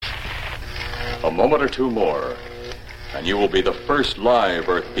A moment or two more, and you will be the first live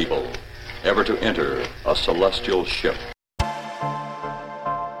Earth people ever to enter a celestial ship.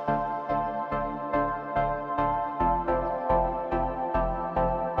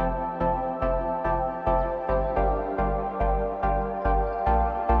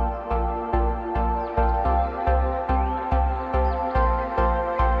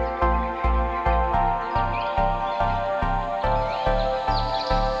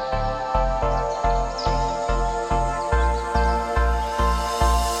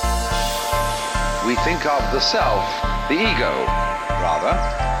 Of the self, the ego, rather,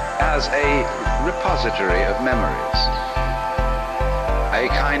 as a repository of memories. A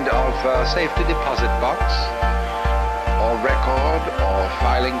kind of safety deposit box, or record, or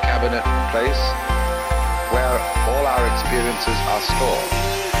filing cabinet place, where all our experiences are stored.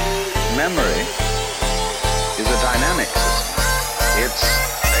 Memory is a dynamic system. It's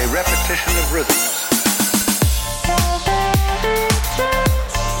a repetition of rhythms.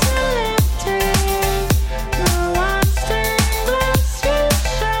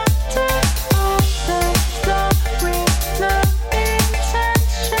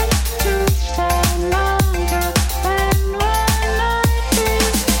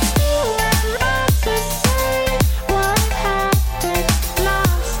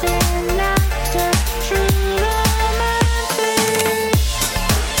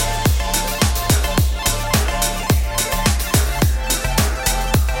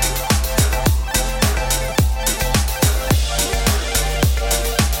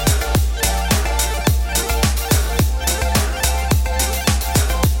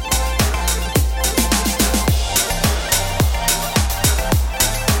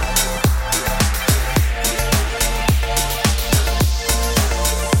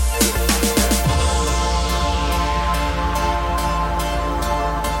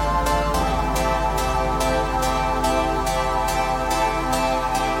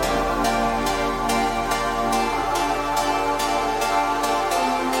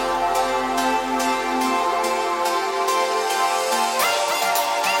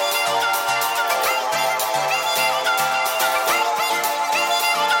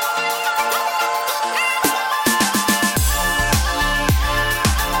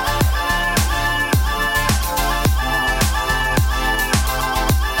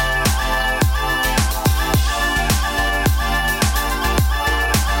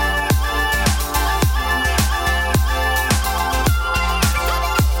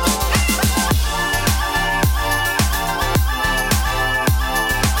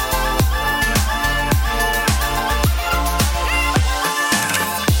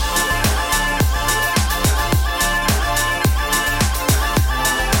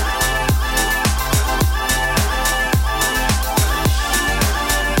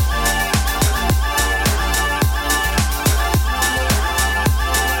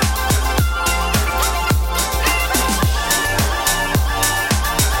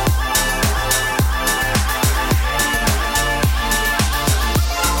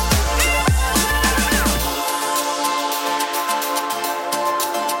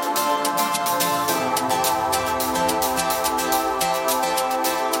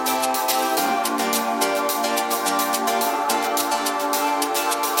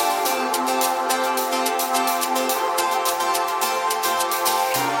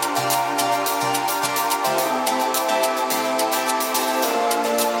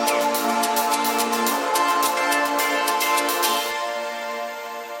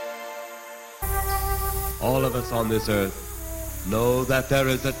 All of us on this earth know that there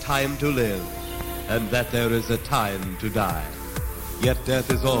is a time to live and that there is a time to die. Yet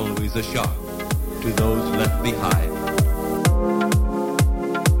death is always a shock to those left behind.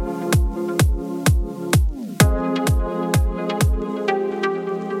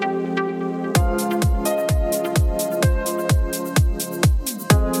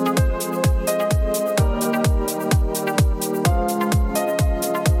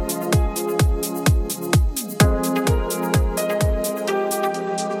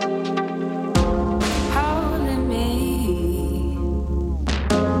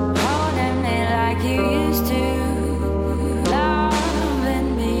 Holding me like you used to.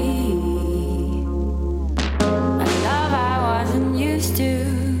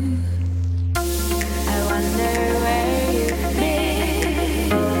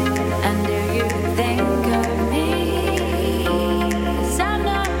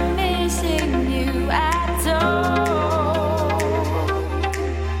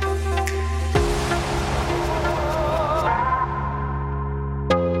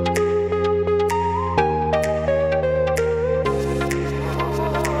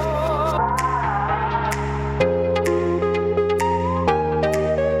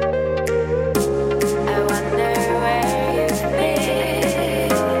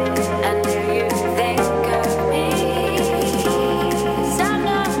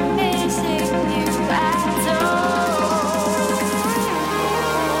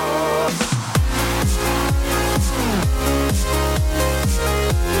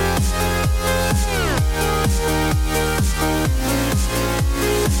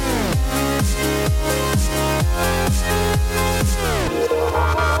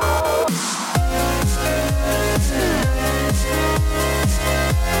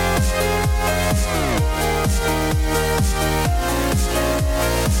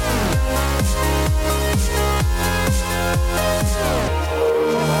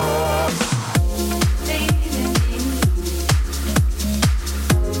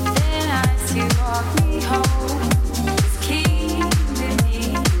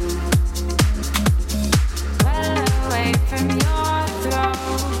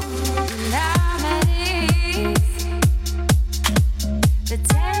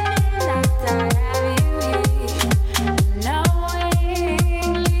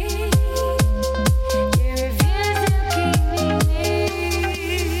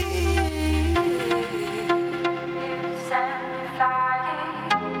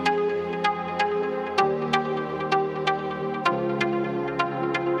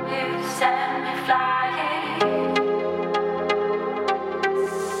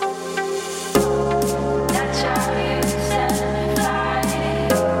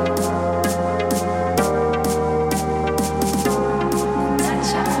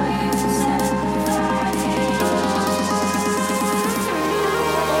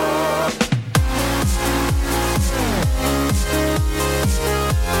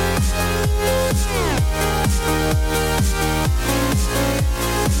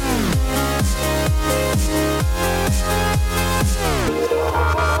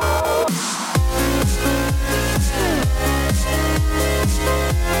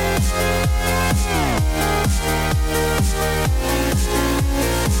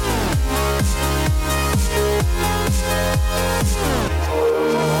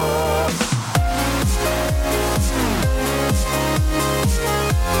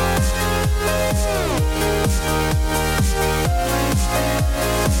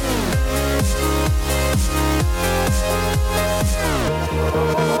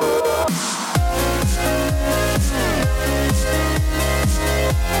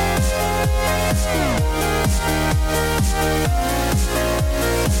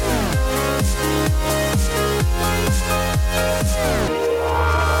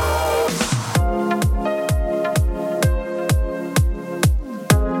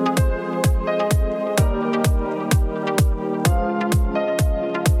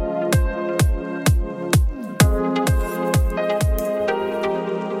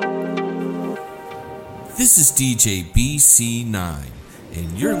 This is DJ BC9,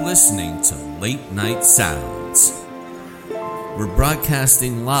 and you're listening to Late Night Sounds. We're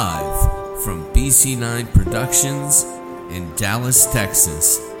broadcasting live from BC9 Productions in Dallas,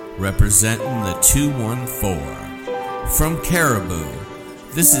 Texas, representing the 214. From Caribou,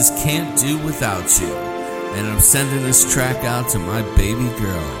 this is Can't Do Without You, and I'm sending this track out to my baby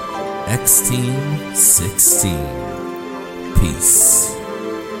girl, X-Teen 16. Peace.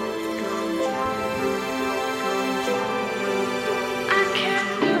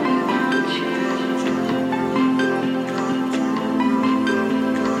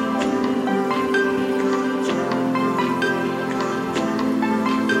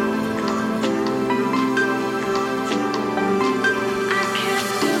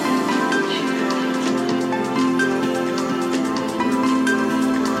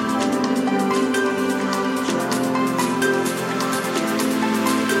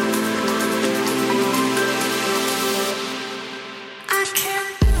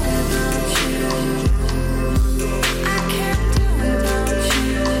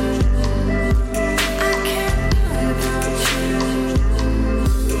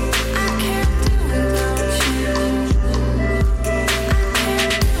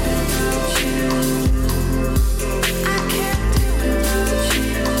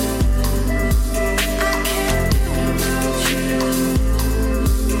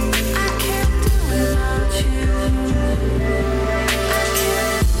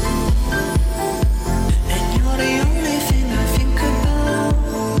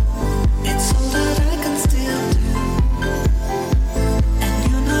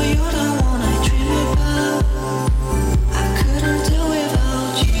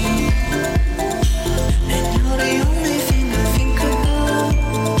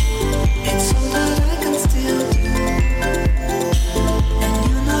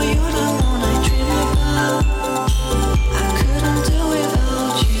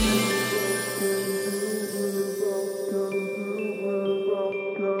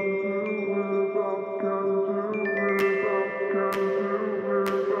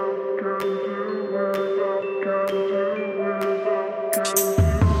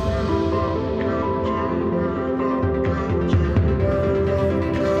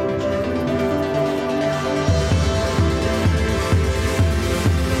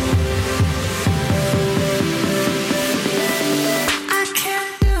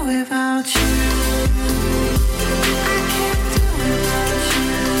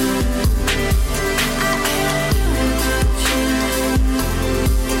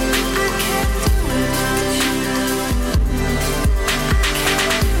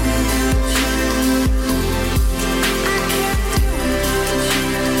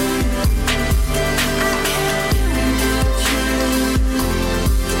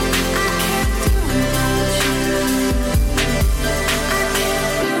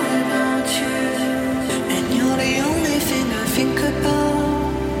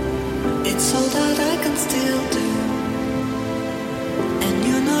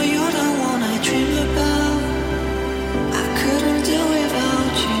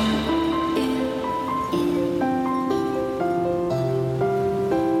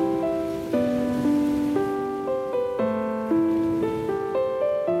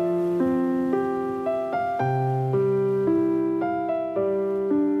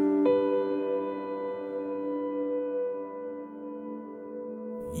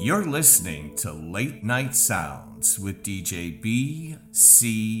 You're listening to Late Night Sounds with DJ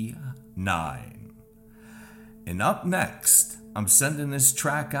BC9. And up next, I'm sending this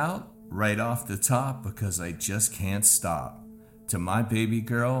track out right off the top because I just can't stop, to my baby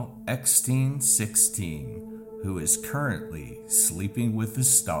girl, X-Teen 16, who is currently sleeping with the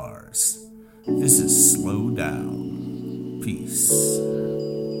stars. This is Slow Down. Peace.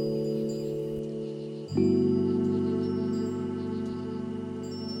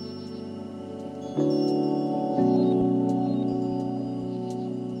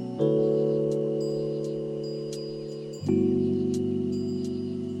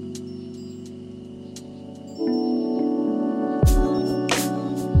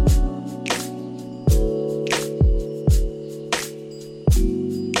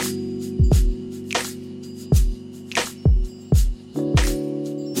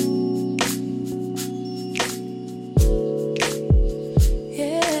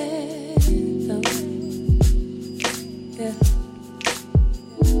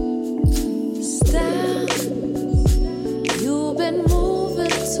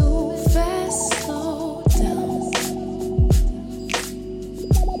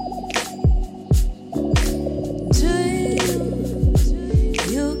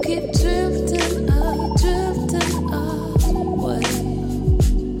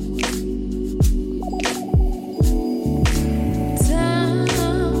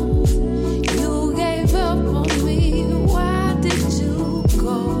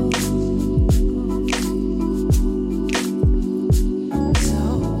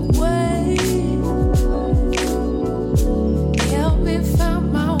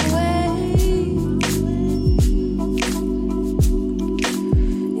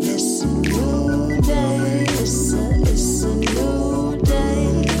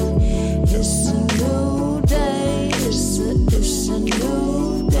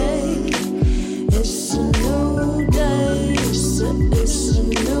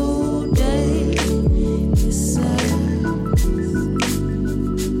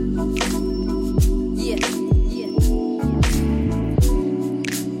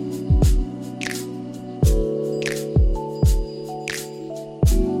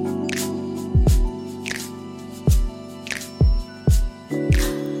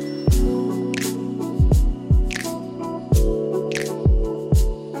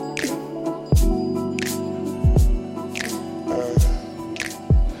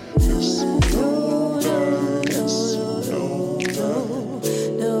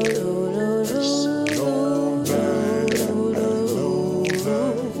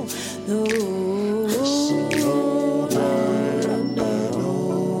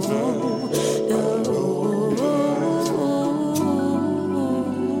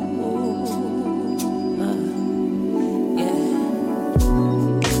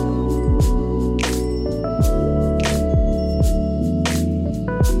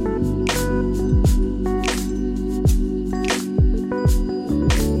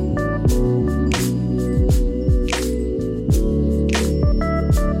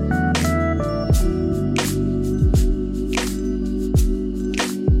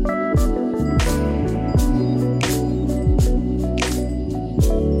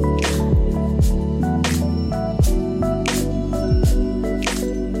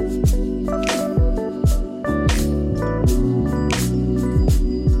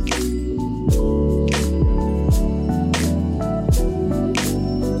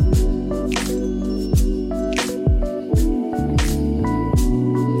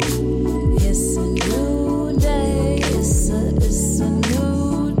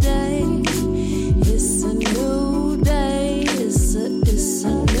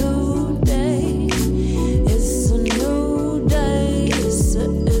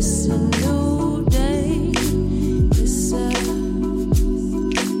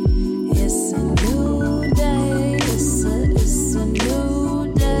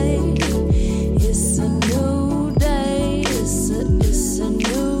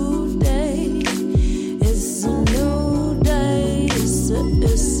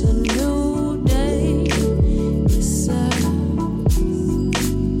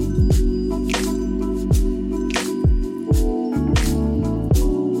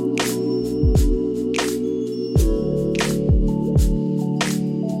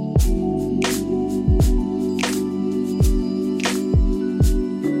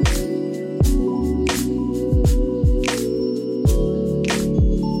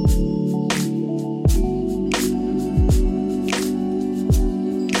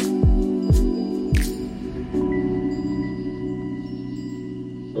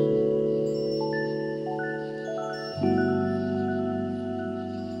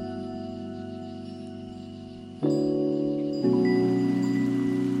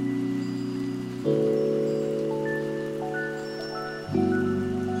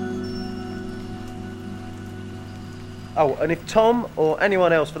 Oh, and if Tom, or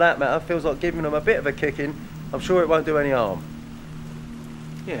anyone else for that matter, feels like giving them a bit of a kicking, I'm sure it won't do any harm.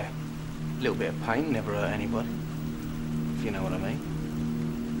 Yeah, a little bit of pain never hurt anybody, if you know what I mean.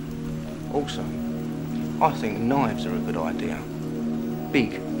 Also, I think knives are a good idea.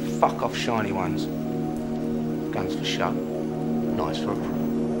 Big, fuck-off shiny ones. Guns for show, knives for a crew.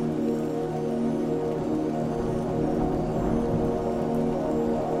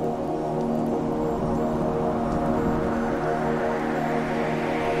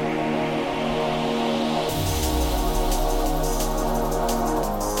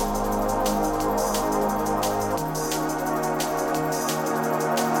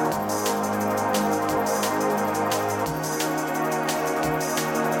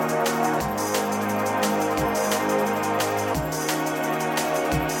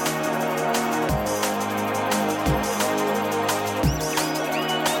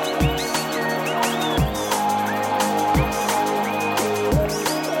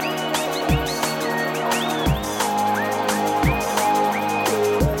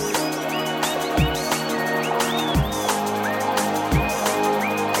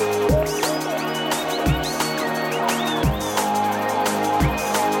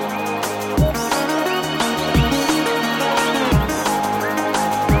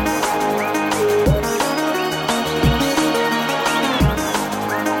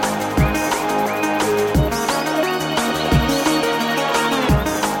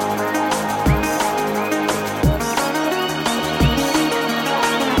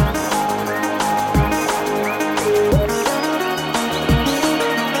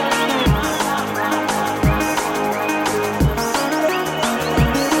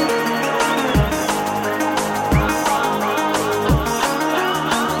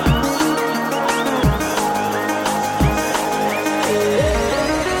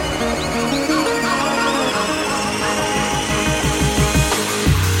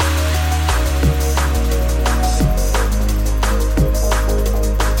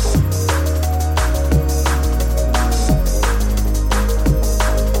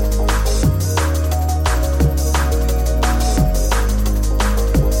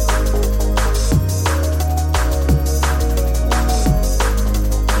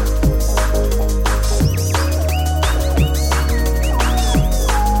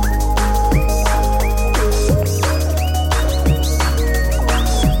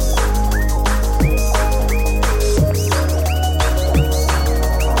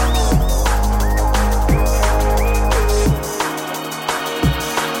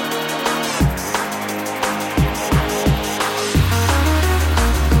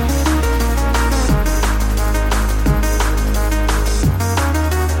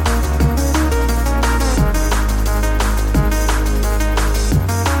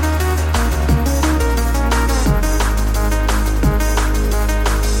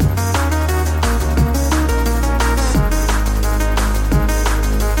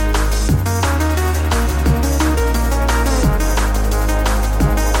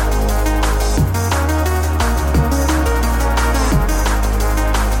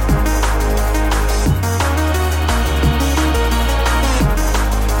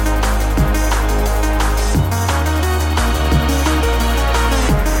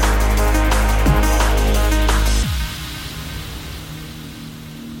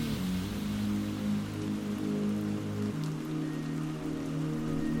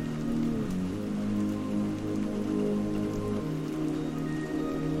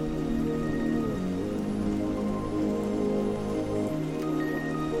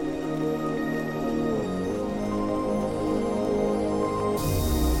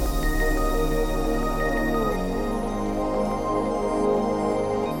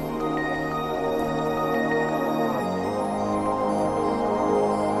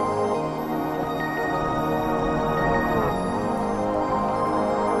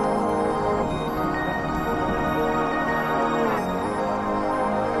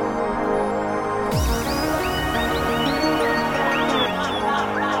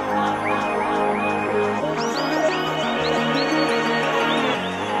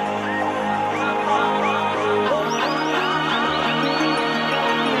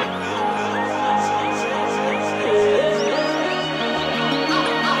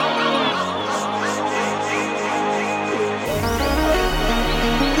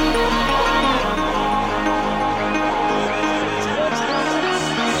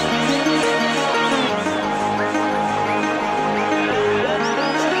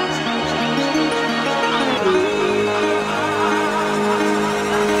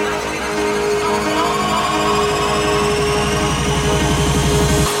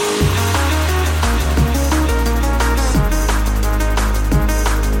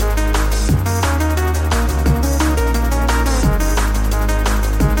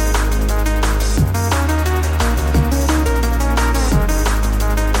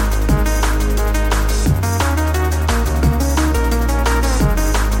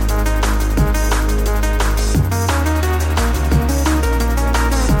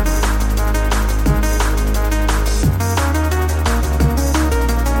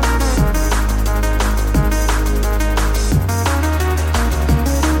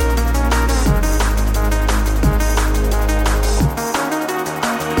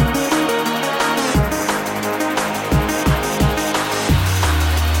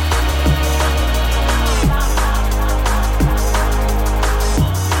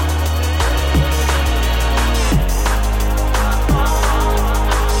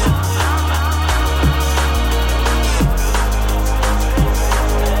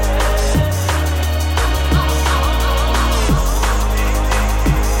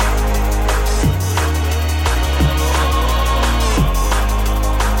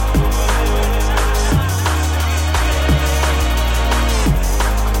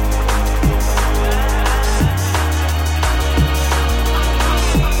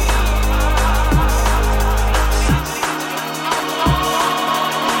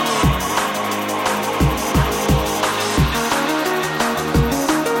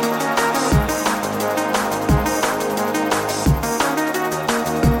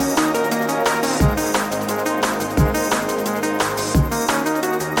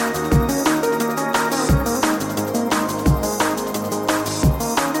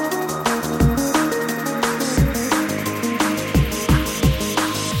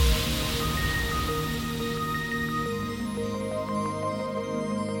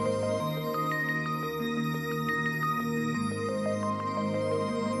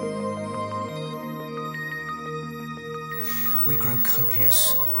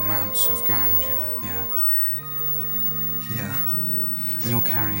 amounts of ganja, yeah? Yeah. And you're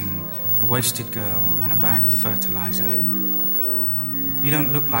carrying a wasted girl and a bag of fertilizer. You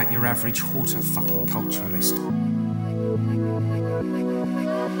don't look like your average fucking culturalist.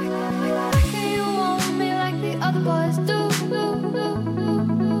 You want me like the other boys do.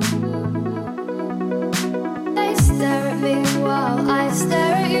 They stare at me while I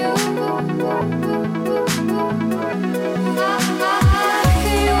stare at you.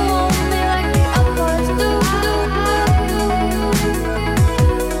 You want me like the other boys do.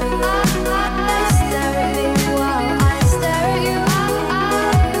 They stare at me while I stare at you.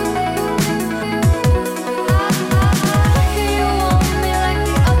 You want me like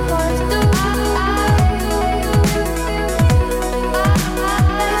the other boys do.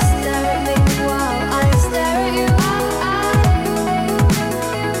 They stare at me while I stare at you.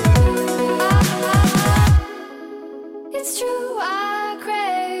 It's true, I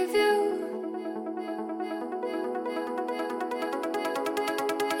crave you.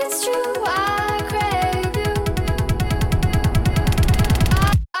 It's true, I crave you.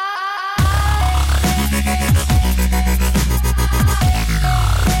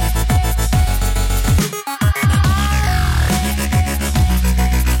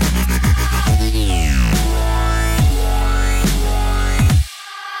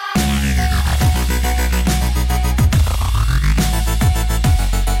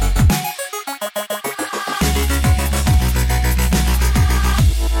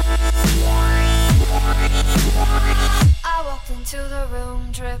 I walked into the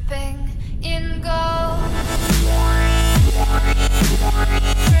room dripping in gold.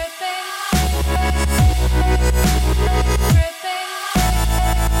 Dripping. Dripping.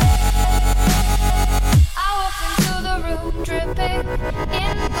 I walked into the room dripping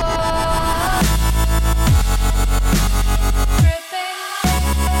in gold. Dripping.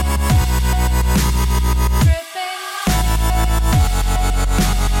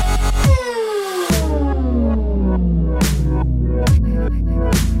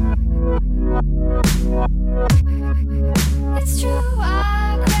 It's true,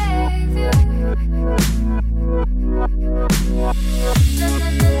 I crave you. Na na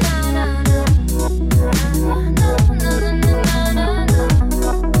na na na na na na.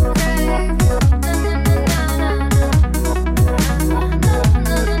 Crave you. Na na na na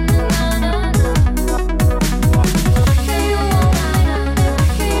na na na. You want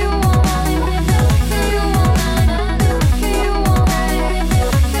me?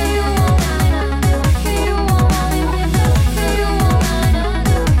 You want me? You want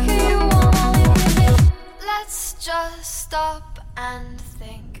me? You want me? Let's just stop and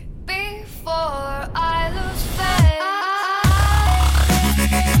think before I lose faith.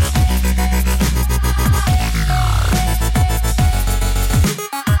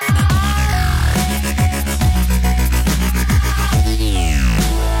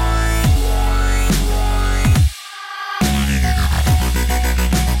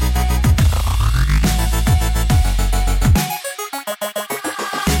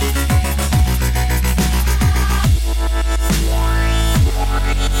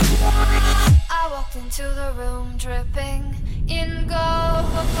 I walked into the room dripping in gold.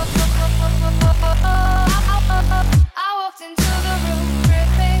 I walked into the room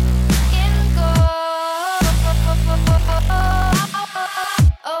dripping in gold.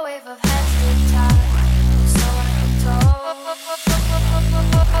 A wave of heads did tie, so I can told.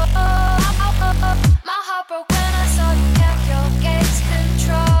 My heart broke when I saw you kept your gaze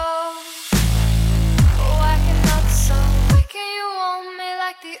control. Why cannot so? Why can you want me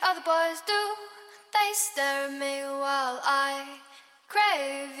like the other boys do? They stare at me while I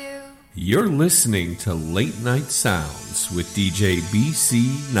crave you. You're listening to Late Night Sounds with DJ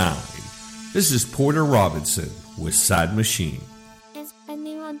BC9. This is Porter Robinson with Side Machine. Is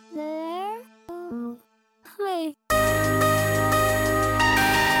anyone there? Hey.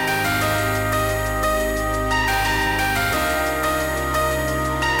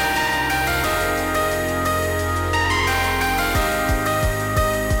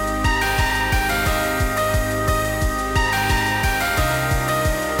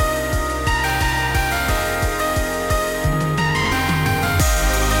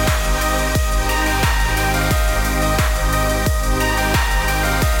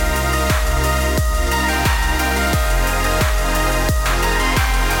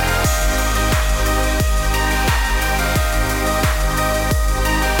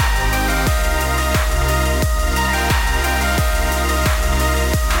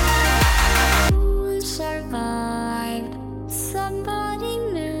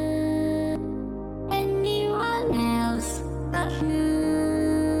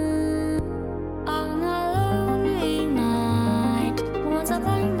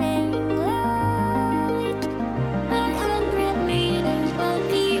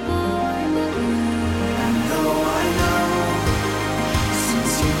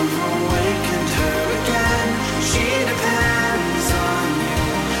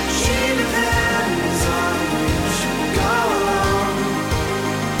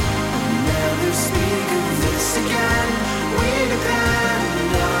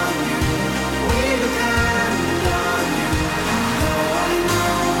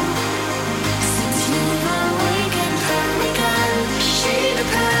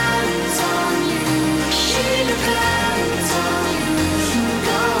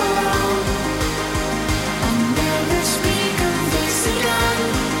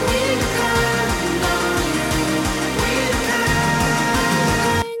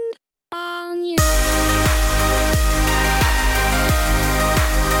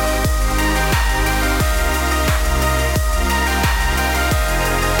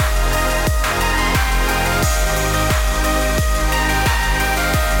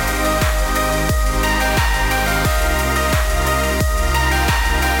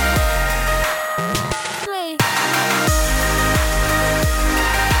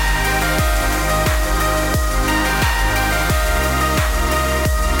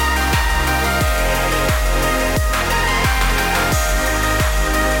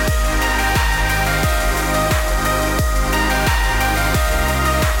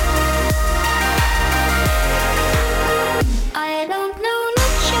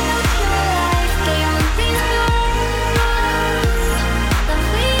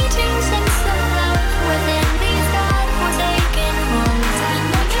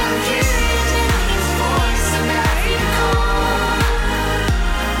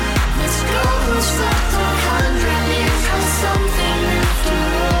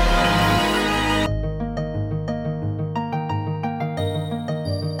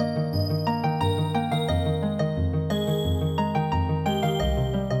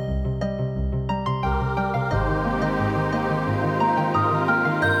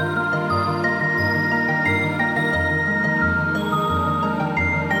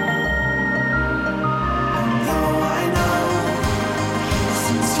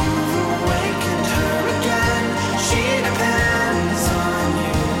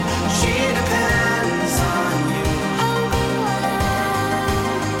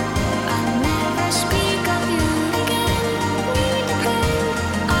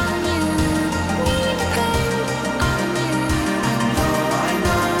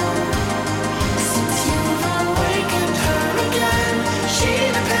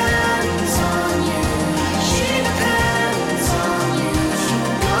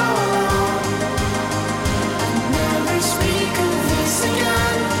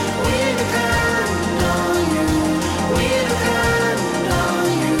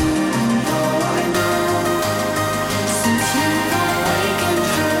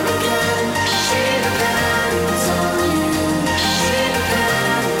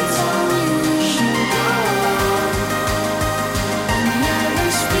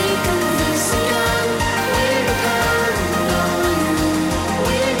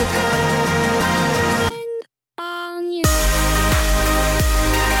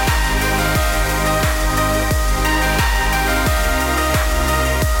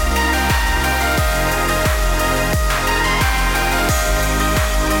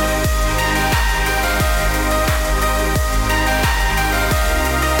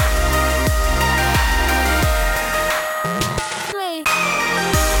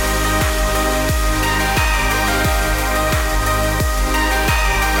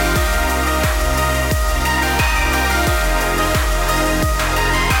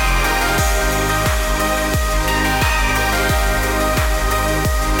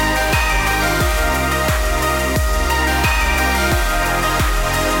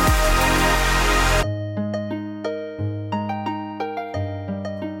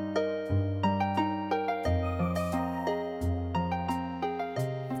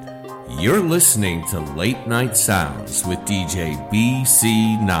 You're listening to Late Night Sounds with DJ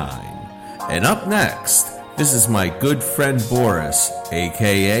BC9. And up next, this is my good friend Boris,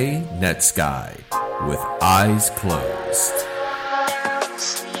 aka Netsky, with Eyes Closed.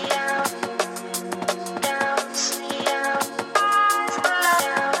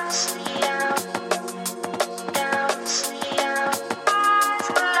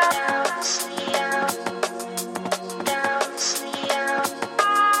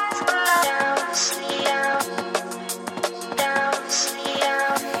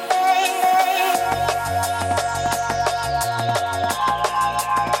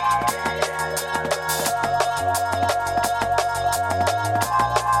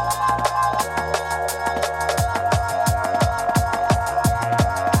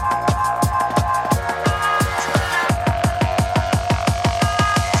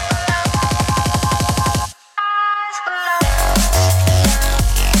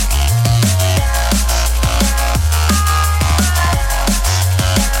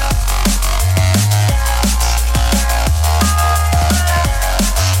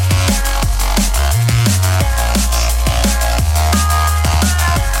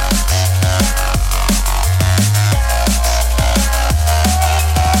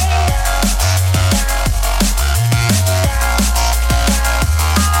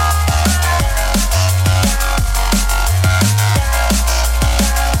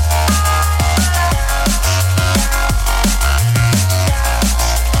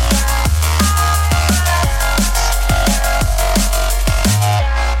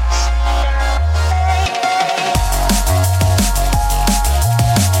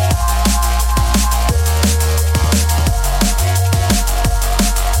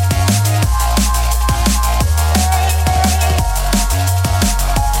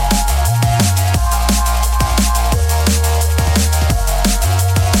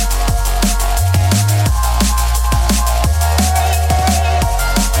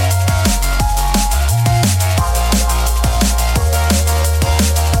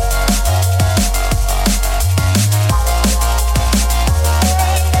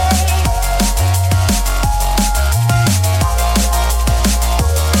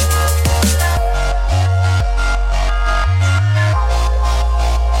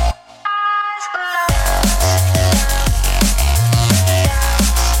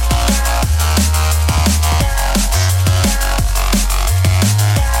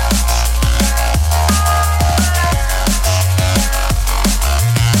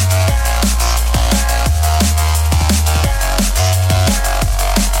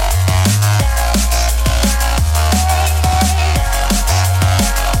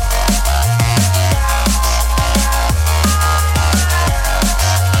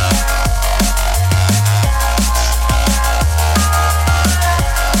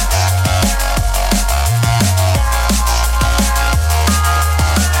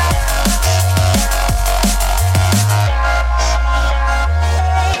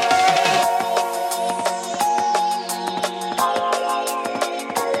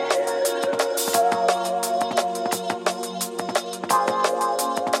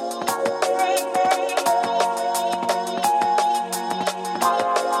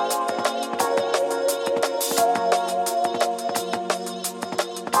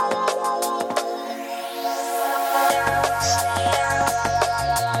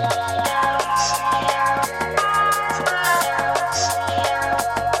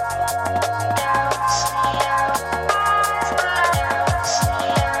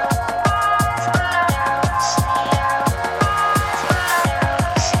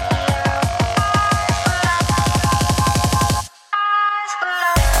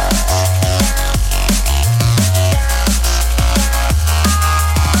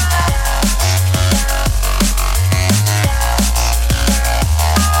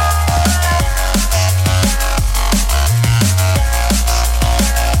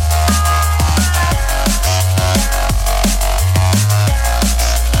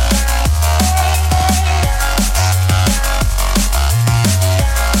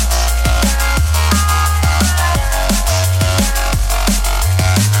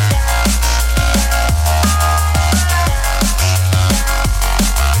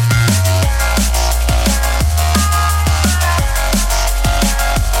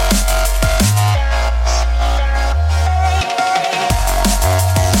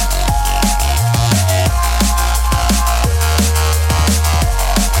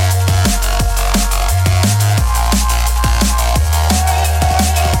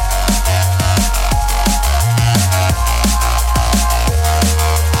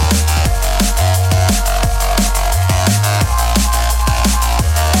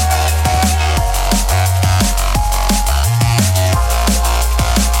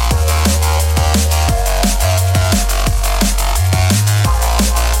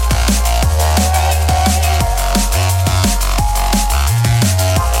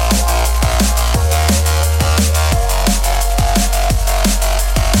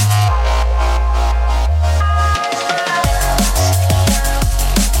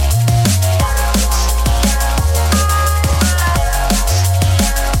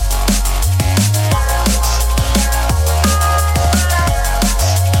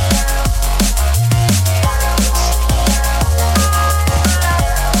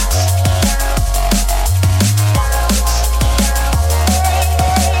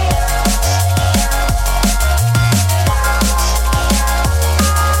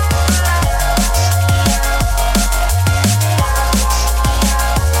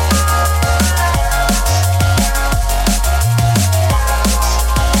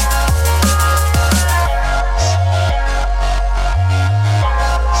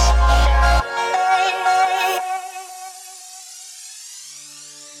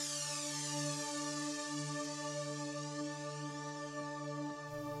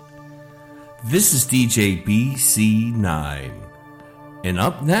 This is DJ BC9. And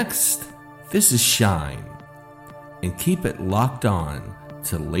up next, this is Shine. And keep it locked on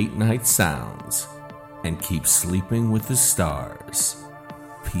to Late Night Sounds. And keep sleeping with the stars.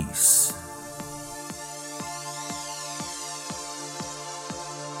 Peace.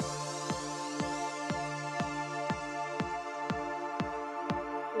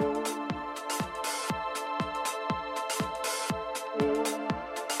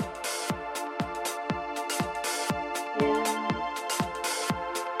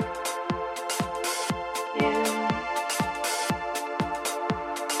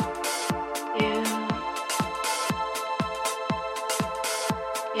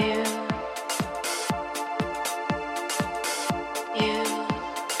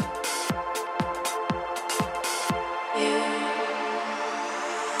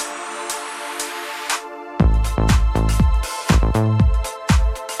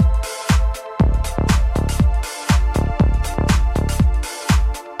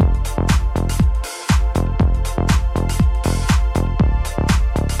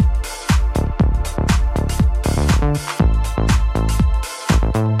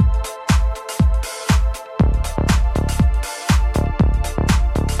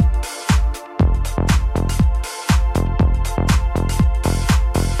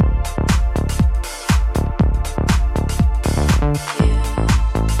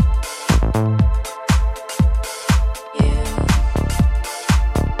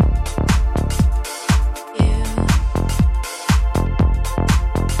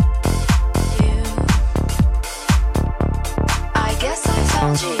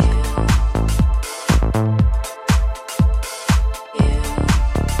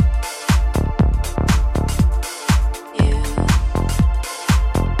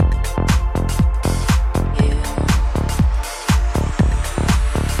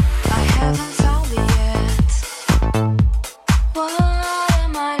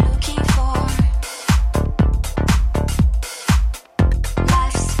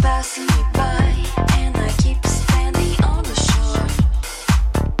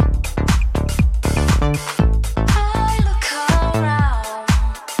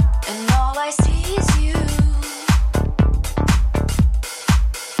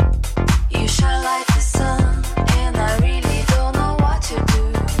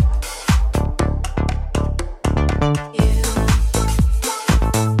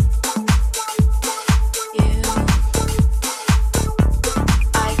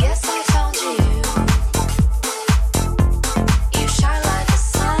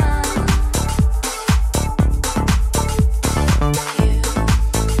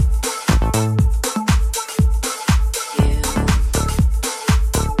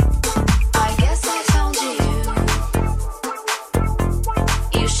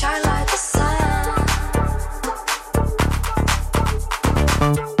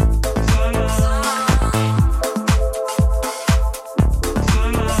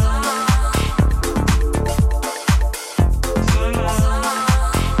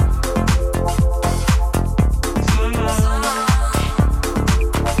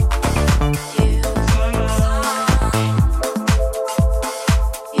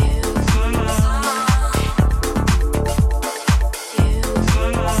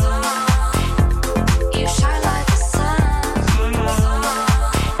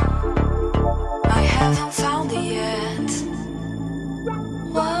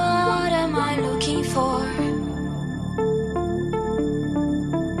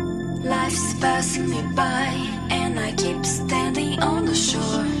 passing me by, and I keep standing on the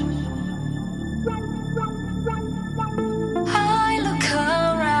shore. I look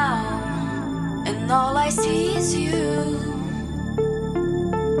around, and all I see is you.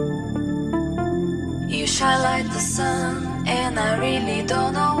 You shine like the sun, and I really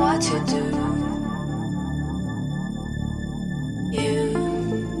don't know what to do.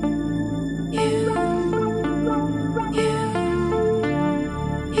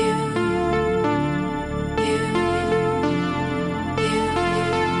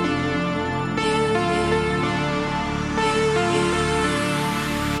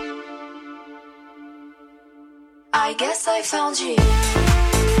 I guess I found you.